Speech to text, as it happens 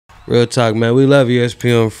Real talk, man. We love you,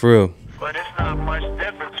 SPM, for real. But it's not much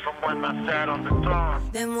difference from when I sat on the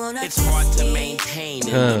throne. It's hard to maintain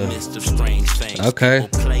in the midst of strange things. Okay.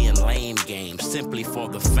 People playing lame games simply for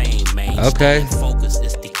the fame, man. Okay. Focus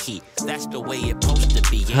is the key. That's the way it's supposed to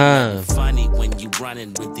be. Ain't funny when you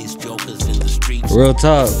running with these jokers in the streets. Real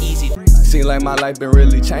talk. Seem like my life been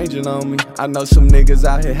really changing on me. I know some niggas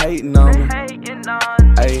out here hating on me.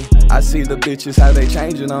 Hey, I see the bitches how they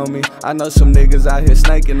changing on me. I know some niggas out here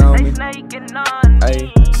snaking on me.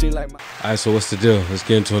 Hey, seem like my... Alright, so what's the deal? Let's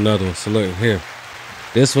get into another one. So look here.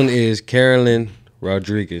 This one is Carolyn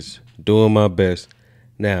Rodriguez, Doing My Best.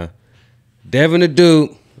 Now, Devin the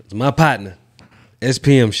dude is my partner.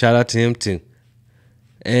 SPM, shout out to him too.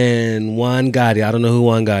 And Juan Gotti. I don't know who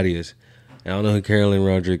Juan Gotti is. I don't know who Carolyn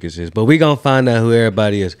Rodriguez is, but we gonna find out who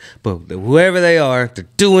everybody is. But whoever they are, they're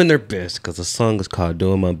doing their best because the song is called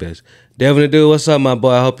Doing My Best. Devin the dude, what's up, my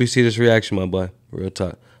boy? I hope you see this reaction, my boy. Real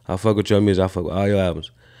talk. I fuck with your music. I fuck with all your albums.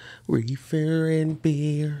 Reefer and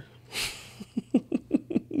beer.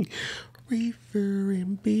 Reefer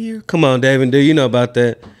and beer. Come on, Devin, dude. You know about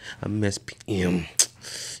that. I'm SPM.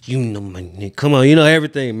 You know my nigga. Come on, you know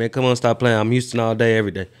everything, man. Come on, stop playing. I'm Houston all day, every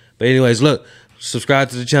day. But anyways, look. Subscribe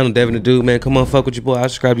to the channel, Devin the dude, man. Come on, fuck with your boy. I'll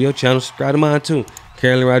subscribe to your channel. Subscribe to mine, too.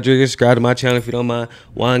 Carolyn Rodriguez, subscribe to my channel if you don't mind.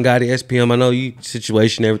 Juan Gotti, SPM. I know you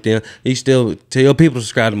situation, everything. You still tell your people to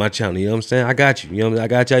subscribe to my channel. You know what I'm saying? I got you. You know what I mean? I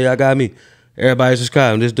got y'all. Y'all got me. Everybody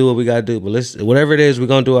subscribe. Let's do what we got to do. But let's, whatever it is, we're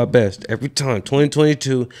going to do our best. Every time.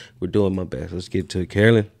 2022, we're doing my best. Let's get to it.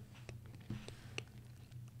 Carolyn.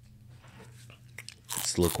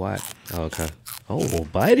 It's a little quiet. Oh, okay. Oh,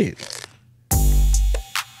 bite it.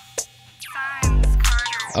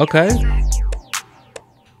 Okay.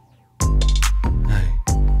 Hey,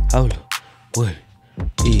 hold up. What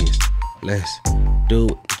is? Let's do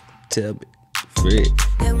it. Tell me, Fred.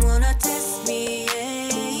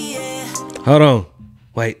 Hold on.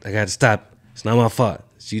 Wait, I gotta stop. It's not my fault.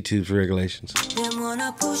 It's YouTube's regulations.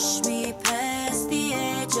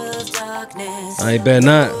 I ain't bet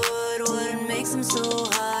not.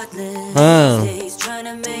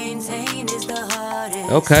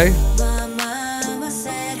 Okay.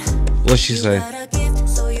 What she say?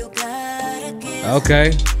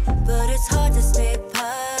 Okay.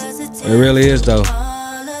 It really is though.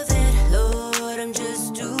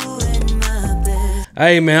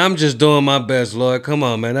 Hey man, I'm just doing my best, Lord. Come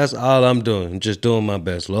on, man. That's all I'm doing. I'm just doing my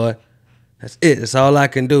best, Lord. That's it. That's all I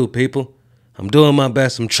can do, people. I'm doing my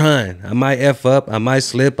best. I'm trying. I might F up. I might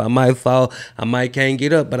slip. I might fall. I might can't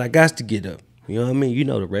get up, but I got to get up. You know what I mean? You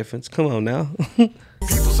know the reference. Come on now.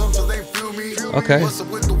 Okay.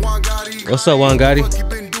 What's up, Juan Gotti?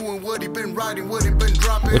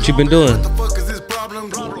 What you been doing?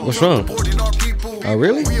 What's wrong? Oh,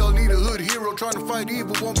 really?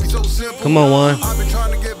 Come on, Juan.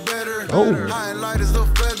 Oh.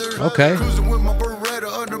 Okay.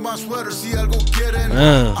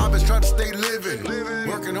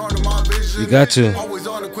 You got to.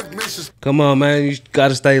 Come on, man. You got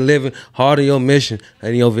to stay living hard on your mission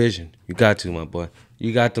and your vision. You got to, my boy.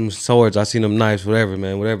 You got them swords. I seen them knives, whatever,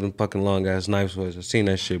 man. Whatever them fucking long ass knives was. I seen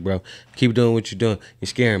that shit, bro. Keep doing what you're doing. You're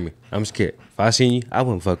scaring me. I'm scared. If I seen you, I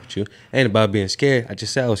wouldn't fuck with you. Ain't about being scared. I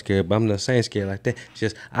just said I was scared, but I'm not saying scared like that. It's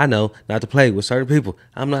just, I know not to play with certain people.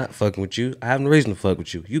 I'm not fucking with you. I have no reason to fuck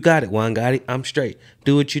with you. You got it, Juan Gotti. I'm straight.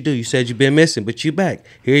 Do what you do. You said you been missing, but you back.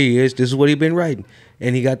 Here he is. This is what he been writing.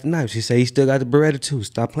 And he got the knives. He said he still got the Beretta too.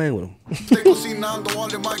 Stop playing with him.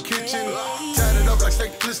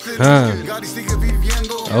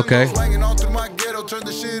 Okay.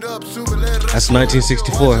 That's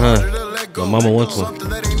 1964, huh? My mama wants one.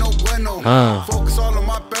 Huh?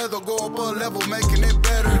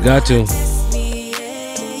 You got to.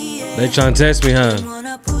 They trying to test me, huh?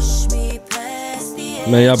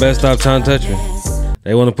 Man, y'all better stop trying to touch me.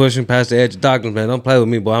 They want to push me past the edge of darkness, man. Don't play with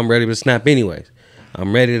me, boy. I'm ready to snap anyways.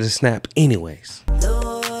 I'm ready to snap anyways.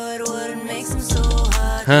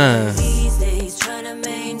 Huh?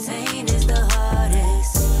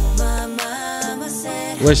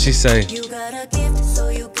 What'd she say?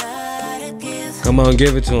 Come on,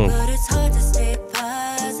 give it to him.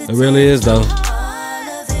 It really is, though.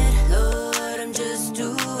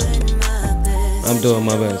 I'm doing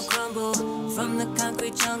my best.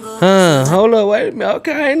 Huh? Hold up, wait a minute.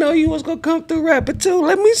 Okay, I didn't know you was gonna come through rapping too.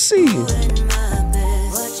 Let me see.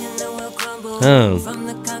 Huh?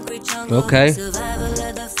 Okay.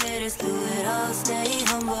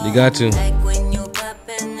 You got to.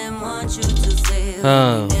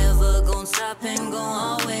 Huh?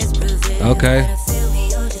 Okay.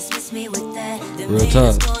 Real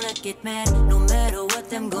talk.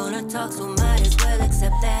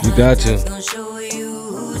 You got to.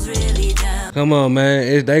 Come on,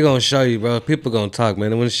 man. They gonna show you, bro. People gonna talk,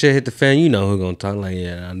 man. And when the shit hit the fan, you know who gonna talk. Like,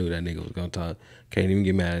 yeah, I knew that nigga was gonna talk. Can't even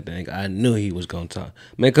get mad at that nigga. I knew he was gonna talk.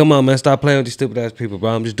 Man, come on, man. Stop playing with these stupid ass people,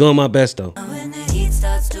 bro. I'm just doing my best, though. When the heat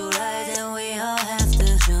starts to rise and we all have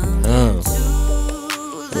to jump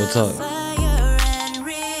into We'll talk. fire and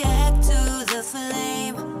react to the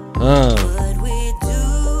flame. Uh, What we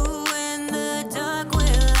do in the dark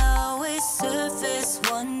will always surface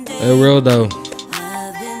one day. Hey, real though.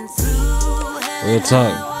 I've been through hell Real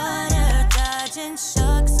talk. and water, dodging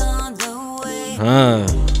sharks on the way.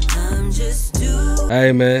 I'm just doing.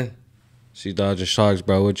 Hey, man. She dodging sharks,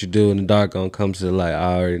 bro. What you do in the dark gonna come to the light.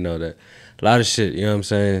 I already know that. A lot of shit, you know what I'm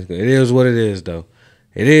saying? It is what it is, though.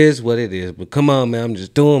 It is what it is. But come on, man. I'm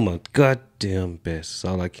just doing my goddamn best. That's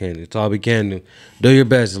all I can do. It's all we can do. Do your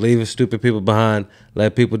best. Leave stupid people behind.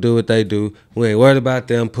 Let people do what they do. We ain't worried about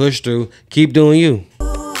them. Push through. Keep doing you.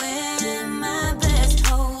 Doing my best,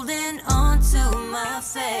 holding on to my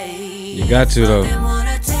faith. You got to, though. They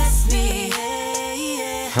wanna test me,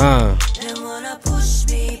 hey, Huh. they wanna push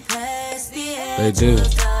me past the edge do.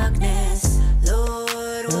 of darkness.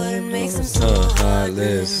 Lord, what makes them so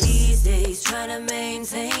heartless. these days? Trying to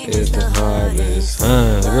maintain Is the hardest.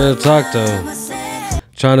 Real talk, though.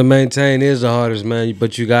 Trying to maintain is the hardest, man.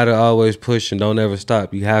 But you gotta always push and don't ever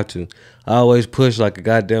stop. You have to. Always push like a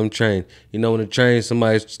goddamn train. You know, when the train,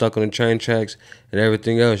 somebody's stuck on the train tracks and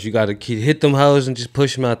everything else, you gotta hit them hoes and just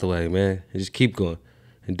push them out the way, man. And just keep going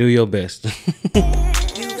and do your best. You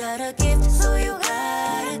got a gift, so you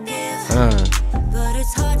gotta give. But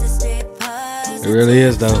it's hard to stay positive. It really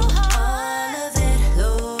is, though. All of it,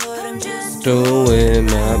 Lord, I'm just Doing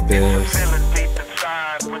my best. Feeling deep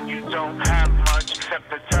inside when you don't have much except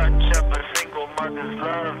the touch of a single mother's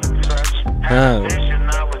love and such. Had a vision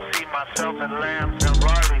I would see myself in Lambs and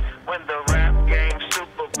Riley when the rap game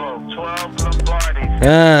Super Bowl 12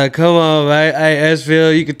 Lombardis. Come on, right? Hey,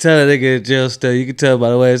 S-Field, you can tell that nigga in jail still. You can tell by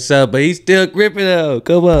the way it's up, but he's still gripping though.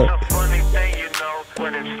 Come on. It's a funny thing, you know,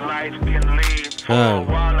 what its life can lead. For a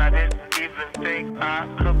while I didn't even think I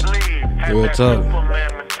could bleed. Had Real that talk.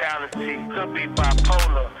 Superman mentality. Could be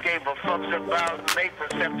bipolar. Gave a fucks about Nathan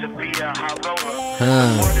except to be a high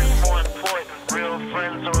roller. What is more important, real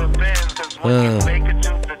friends or a band? Cause when you make it to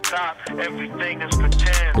the top, everything is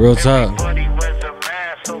pretend. Real talk. Everybody wears a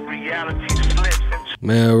mask, so reality slips into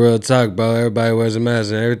Man, real talk, bro. Everybody wears a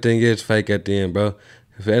mask and everything gets fake at the end, bro.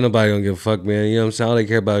 If ain't nobody gonna give a fuck, man, you know what I'm saying? All they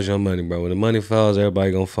care about is your money, bro. When the money falls,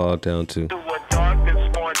 everybody gonna fall down too. a dark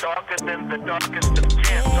that's more darker than the darkest of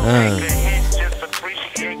tents. So take a hint, just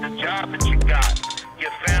appreciate the job that you got.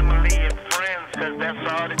 Your family and friends, cause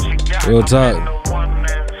that's all that you got. Real talk. I'm in the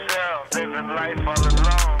one-man cell, living life all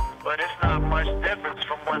alone. But it's not much difference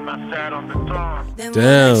from when I sat on the throne.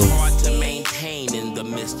 Damn. Hard to maintain in the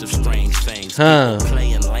midst of strange things. People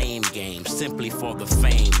playing lame games simply for the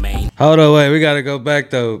fame, man. Hold on, wait. We gotta go back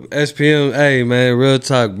though. SPM, hey man, real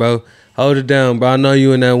talk, bro. Hold it down, bro. I know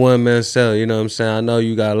you in that one-man cell, you know what I'm saying? I know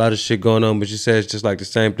you got a lot of shit going on, but you said it's just like the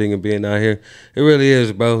same thing of being out here. It really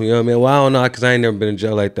is, bro. You know what I mean? Well, I don't know, because I ain't never been in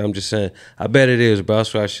jail like that. I'm just saying. I bet it is, bro.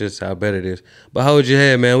 That's what I should say. I bet it is. But hold your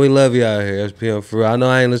head, man. We love you out here, SPM, for real. I know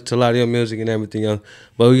I ain't listened to a lot of your music and everything else,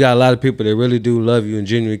 but we got a lot of people that really do love you and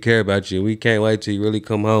genuinely care about you. We can't wait till you really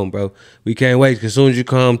come home, bro. We can't wait, because as soon as you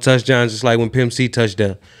come home, touchdowns, just like when Pimp C touched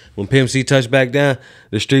down. When Pimp C touched back down,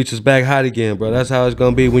 the streets is back hot again, bro. That's how it's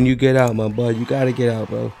going to be when you get out, my boy. You got to get out,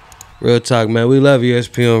 bro. Real talk, man. We love you,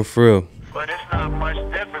 SPM, for real. But it's not much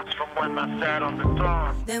difference from when I sat on the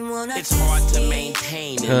throne. It's hard to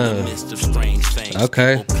maintain in the midst of strange things.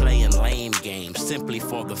 Okay. People playing lame games simply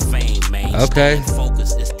for the fame, man. Okay. Staying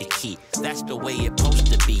focused is the key. That's the way it's supposed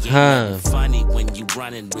to be. Ain't nothing funny when you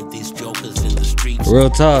running with these jokers in the streets. Real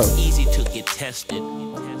talk. It's easy to get tested.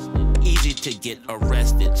 Easy to get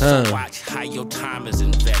arrested. So watch how your time is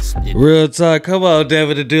invested. Real talk. Come on,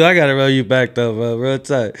 Devin the Dude. I got to run you back, though, bro. Real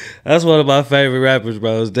talk. That's one of my favorite rappers,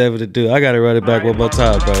 bro. It's Devin the Dude. I got to run it back one more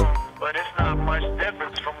time, bro. But it's not much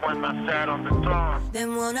difference from when I sat on the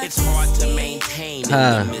throne. It's hard to maintain in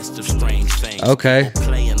the midst of strange things. Okay. People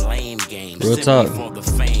playing lame games. Real talk. For the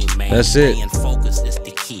fame, man. That's it. Staying focused is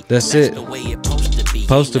the key. That's it. The way it's supposed to be.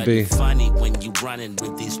 Supposed to be. Funny when you running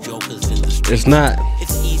with these jokers in the streets. It's not.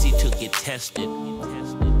 It's easy to get tested.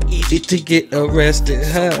 Easy to get arrested.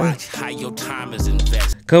 So watch how your time is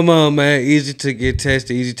invested. Come on, man. Easy to get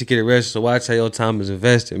tested. Easy to get arrested. So watch how your time is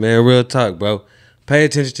invested, man. Real talk, bro. Pay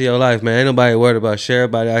attention to your life, man. Ain't nobody worried about shit.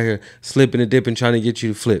 Everybody out here slipping and dipping, trying to get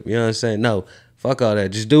you to flip. You know what I'm saying? No. Fuck all that.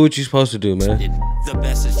 Just do what you're supposed to do, man. The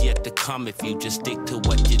best is yet to come if you just stick to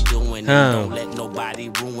what you're doing. And don't let nobody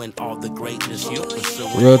ruin all the greatness you're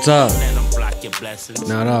pursuing. Real talk. Let them block your blessings.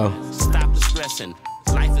 Not all. Stop the stressing.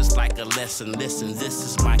 Life is like a lesson. Listen, this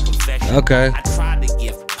is my confession. Okay. I try to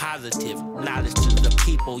give positive knowledge to the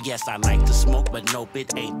people. Yes, I like to smoke, but nope,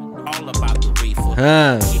 it ain't all about the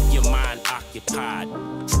reefer. Keep your mind occupied.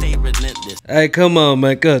 Stay relentless. Hey, come on,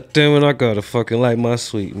 man. God damn it, I gotta fucking like my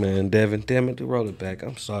sweet, man. Devin, damn it, to roll it back.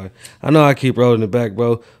 I'm sorry. I know I keep rolling it back,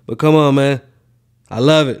 bro. But come on, man. I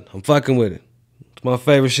love it. I'm fucking with it. It's my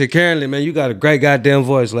favorite shit. Carolyn, man, you got a great goddamn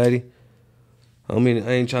voice, lady. I mean,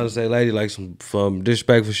 I ain't trying to say lady like some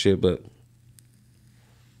disrespectful shit, but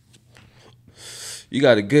you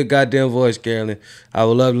got a good goddamn voice, Carolyn. I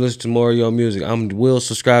would love to listen to more of your music. I will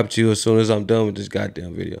subscribe to you as soon as I'm done with this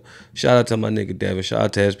goddamn video. Shout out to my nigga Devin. Shout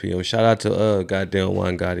out to SPM. Shout out to goddamn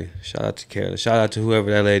Juan Gotti. Shout out to Carolyn. Shout out to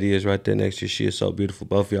whoever that lady is right there next to you. She is so beautiful.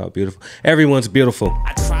 Both of y'all beautiful. Everyone's beautiful.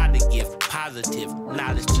 I try to give positive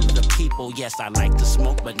knowledge to the people. Yes, I like to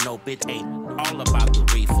smoke, but nope, it ain't all about the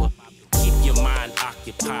reefer. Keep your mind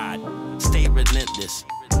occupied. Stay relentless.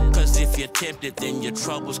 Cause if you're tempted, then your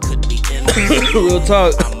troubles could be endless. Real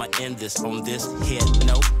talk. I'ma end this on this hit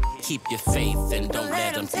note. Keep your faith and don't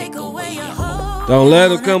let them take away your hope. Don't let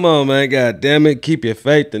them, come on, man. God damn it. Keep your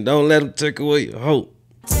faith and don't let them take away your hope.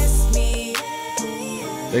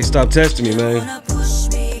 They stopped testing me, man.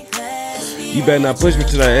 You better not push me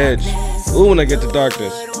to that edge. Ooh, when I get to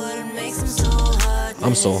darkness.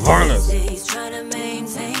 I'm so heartless.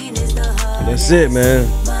 That's it, man.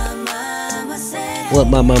 What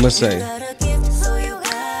my mama say?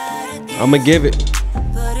 I'ma give it.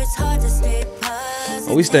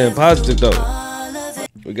 Oh, we staying positive though.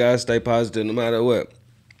 We gotta stay positive no matter what.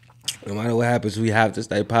 No matter what happens, we have to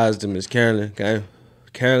stay positive, Miss Carolyn. Okay,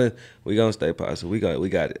 Carolyn, we gonna stay positive. We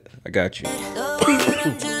got it. I got you.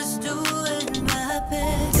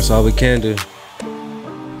 That's all we can do.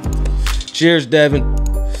 Cheers, Devin.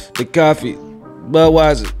 The coffee,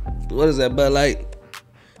 Budweiser. What is that, Bud Light?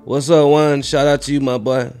 What's up, Juan? Shout out to you, my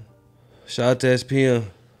boy. Shout out to SPM.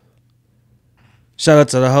 Shout out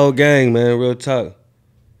to the whole gang, man. Real talk.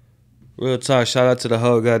 Real talk. Shout out to the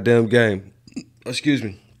whole goddamn gang. Excuse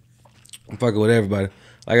me. I'm fucking with everybody.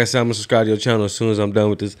 Like I said, I'm going to subscribe to your channel as soon as I'm done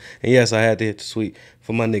with this. And yes, I had to hit the sweet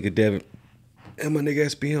for my nigga Devin and my nigga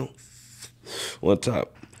SPM. One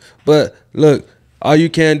top. But look, all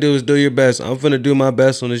you can do is do your best. I'm finna do my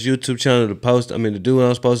best on this YouTube channel to post. I mean, to do what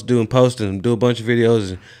I'm supposed to do and post and do a bunch of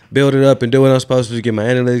videos and build it up and do what I'm supposed to do, get my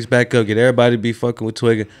analytics back up, get everybody to be fucking with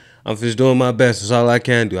Twigga. I'm just doing my best. That's all I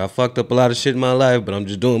can do. I fucked up a lot of shit in my life, but I'm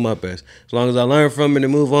just doing my best. As long as I learn from it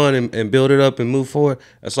and move on and build it up and move forward,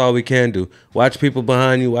 that's all we can do. Watch people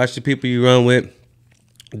behind you. Watch the people you run with.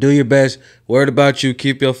 Do your best. Worried about you.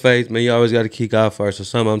 Keep your faith. Man, you always got to keep God first. So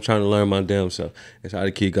something I'm trying to learn my damn self. It's how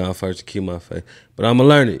to keep God first and keep my faith. But I'm going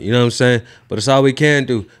to learn it. You know what I'm saying? But it's all we can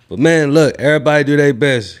do. But, man, look, everybody do their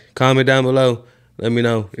best. Comment down below. Let me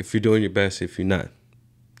know if you're doing your best, if you're not.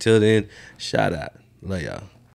 Till then, shout out. Love y'all.